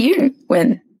 Where were you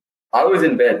when? I was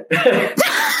in bed.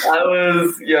 I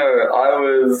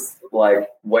was like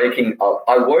waking up.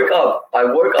 I woke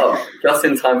up just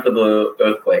in time for the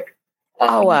earthquake.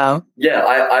 Oh, wow. Yeah,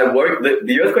 I woke,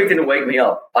 the earthquake didn't wake me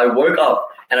up. I woke up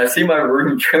and I see my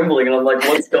room trembling and I'm like,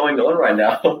 what's going on right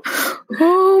now?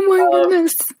 Oh my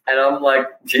goodness. And I'm like,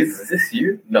 Jesus, is this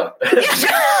you? No.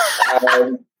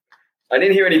 I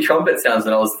didn't hear any trumpet sounds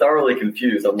and I was thoroughly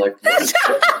confused. I'm like, what is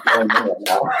going on right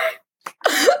now?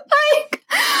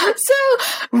 So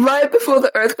right before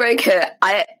the earthquake hit,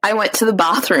 I went to the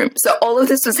bathroom. So all of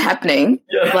this was happening,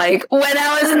 like when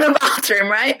I was in the bathroom,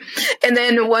 right? And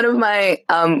then one of my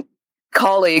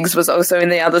colleagues was also in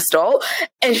the other stall,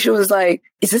 and she was like,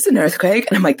 "Is this an earthquake?"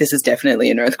 And I'm like, "This is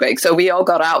definitely an earthquake." So we all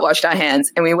got out, washed our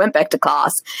hands, and we went back to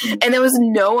class. And there was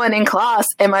no one in class.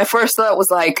 And my first thought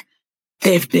was like,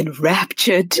 "They've been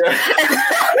raptured."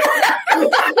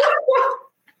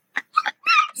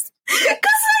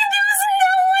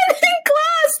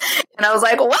 And I was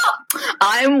like, well,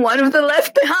 I'm one of the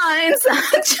left behinds.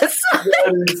 That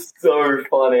is so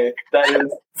funny. That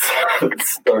is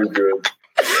so good.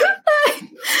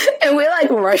 And we're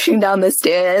like rushing down the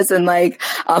stairs, and like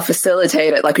our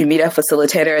facilitator, like we meet our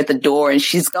facilitator at the door, and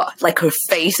she's got like, her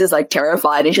face is like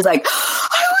terrified, and she's like,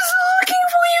 I was looking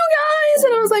for you guys.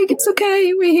 And I was like, it's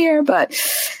okay, we're here. But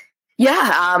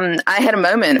yeah, I had a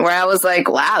moment where I was like,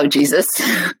 wow, Jesus,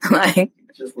 like,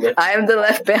 I am the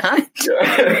left behind.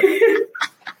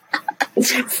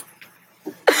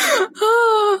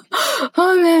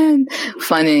 Oh man,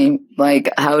 funny, like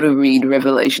how to read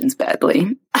Revelations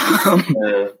badly.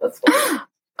 That's funny.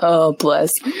 Oh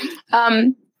bless.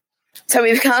 So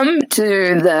we've come to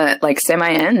the like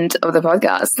semi-end of the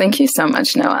podcast. Thank you so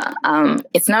much, Noah.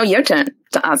 It's now your turn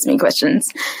to ask me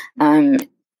questions.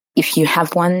 if you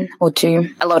have one or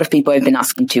two. A lot of people have been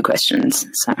asking 2 questions,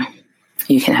 so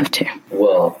you can have 2.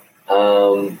 Well,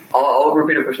 I'll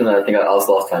repeat a question that I think I asked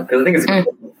last time, because I think it's a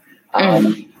good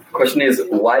question. Question is,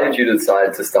 why did you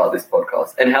decide to start this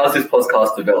podcast? And how has this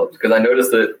podcast developed? Because I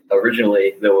noticed that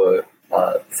originally there were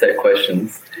set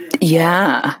questions.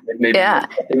 Yeah. Maybe I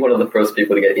think one of the first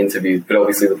people to get interviewed, but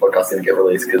obviously the podcast didn't get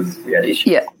released because we had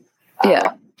issues.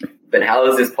 Yeah. But how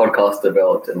has this podcast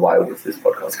developed, and why was this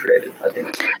podcast created, I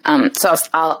think? So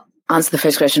I'll answer the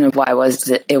first question of why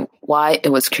it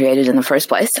was created in the first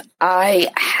place.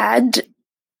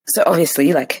 So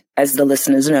obviously, like, as the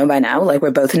listeners know by now, like,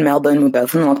 we're both in Melbourne, we're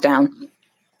both in lockdown.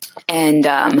 And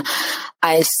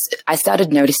I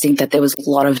started noticing that there was a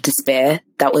lot of despair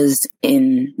that was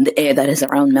in the air that is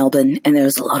around Melbourne. And there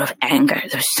was a lot of anger.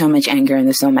 There's so much anger and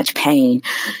there's so much pain.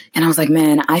 And I was like,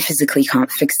 man, I physically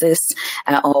can't fix this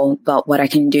at all. But what I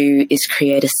can do is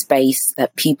create a space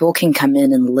that people can come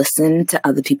in and listen to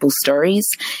other people's stories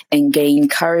and gain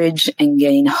courage and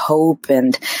gain hope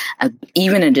and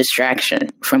even a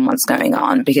distraction from what's going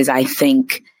on. Because I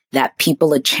think that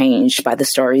people are changed by the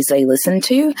stories they listen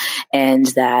to, and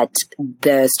that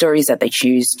the stories that they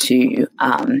choose to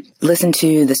listen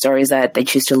to, the stories that they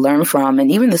choose to learn from,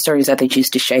 and even the stories that they choose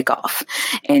to shake off.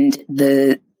 And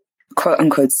the quote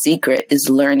unquote secret is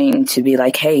learning to be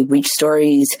like, hey, which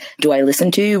stories do I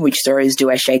listen to? Which stories do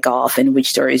I shake off? And which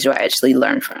stories do I actually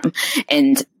learn from?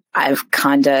 And I've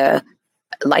kind of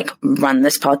like run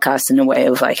this podcast in a way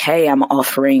of like, hey, I'm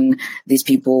offering these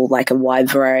people like a wide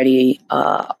variety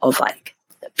of like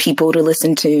people to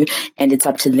listen to, and it's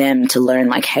up to them to learn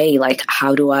like, hey, like,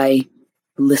 how do I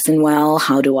listen well?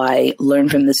 How do I learn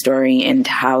from the story? And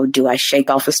how do I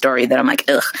shake off a story that I'm like,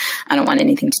 ugh, I don't want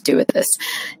anything to do with this?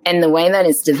 And the way that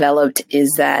it's developed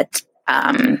is that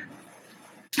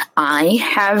I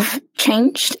have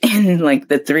changed in like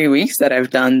the 3 weeks that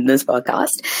I've done this podcast,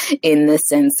 in the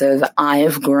sense of I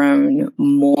have grown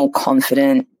more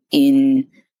confident in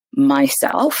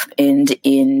myself and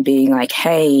in being like,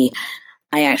 hey,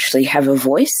 I actually have a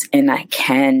voice and I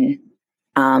can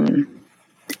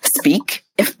speak,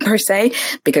 if per se,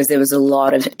 because there was a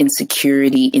lot of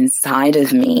insecurity inside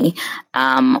of me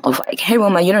of like, hey,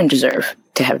 Wilma, you don't deserve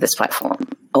to have this platform.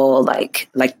 Or like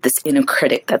this inner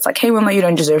critic that's like, hey, Wilma, you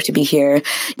don't deserve to be here.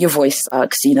 Your voice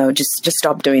sucks. You know, just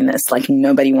stop doing this. Like,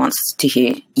 nobody wants to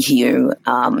hear you.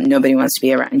 Nobody wants to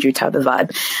be around you type of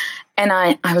vibe. And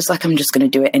I was like, I'm just going to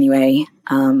do it anyway.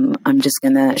 I'm just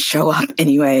going to show up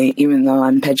anyway, even though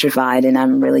I'm petrified and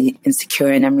I'm really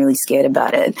insecure and I'm really scared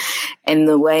about it. And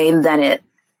the way that it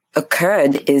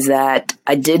occurred is that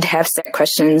I did have set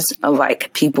questions of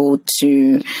like people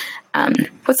to,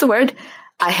 what's the word?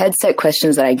 I had set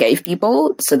questions that I gave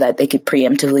people so that they could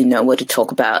preemptively know what to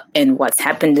talk about. And what's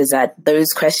happened is that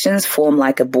those questions form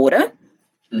like a border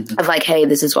of like, hey,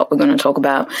 this is what we're going to talk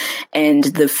about. And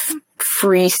the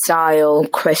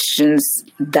freestyle questions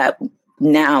that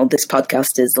now this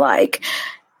podcast is like,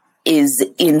 is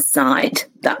inside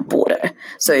that border.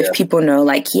 So if people know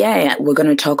like, yeah, we're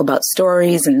going to talk about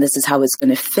stories and this is how it's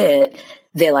going to fit,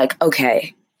 they're like,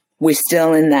 okay, we're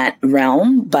still in that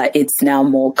realm, but it's now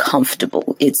more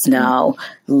comfortable. It's now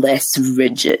less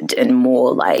rigid and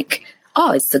more like,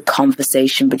 oh, it's a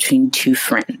conversation between 2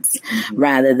 friends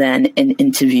rather than an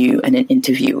interview and an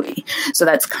interviewee. So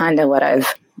that's kind of what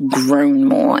I've grown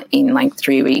more in like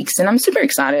 3 weeks. And I'm super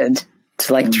excited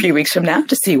to like 3 weeks from now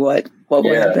to see what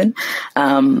will happen.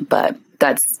 But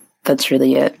that's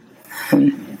really it.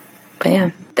 But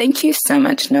yeah, thank you so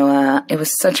much, Noah. It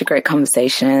was such a great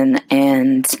conversation,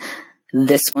 and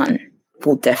this one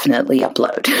will definitely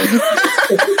upload.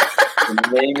 In the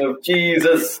name of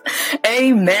Jesus.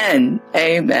 Amen.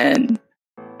 Amen.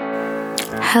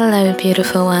 Hello,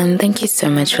 beautiful one. Thank you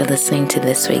so much for listening to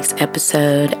this week's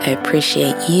episode. I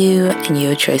appreciate you and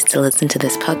your choice to listen to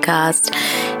this podcast.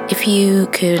 If you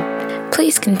could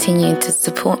please continue to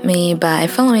support me by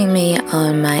following me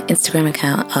on my Instagram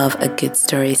account of A Good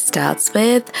Story Starts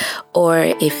With, or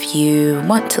if you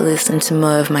want to listen to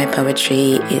more of my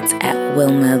poetry, it's at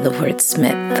Wilma the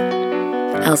Wordsmith.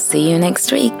 I'll see you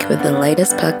next week with the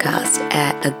latest podcast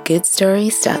at A Good Story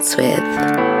Starts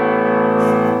With.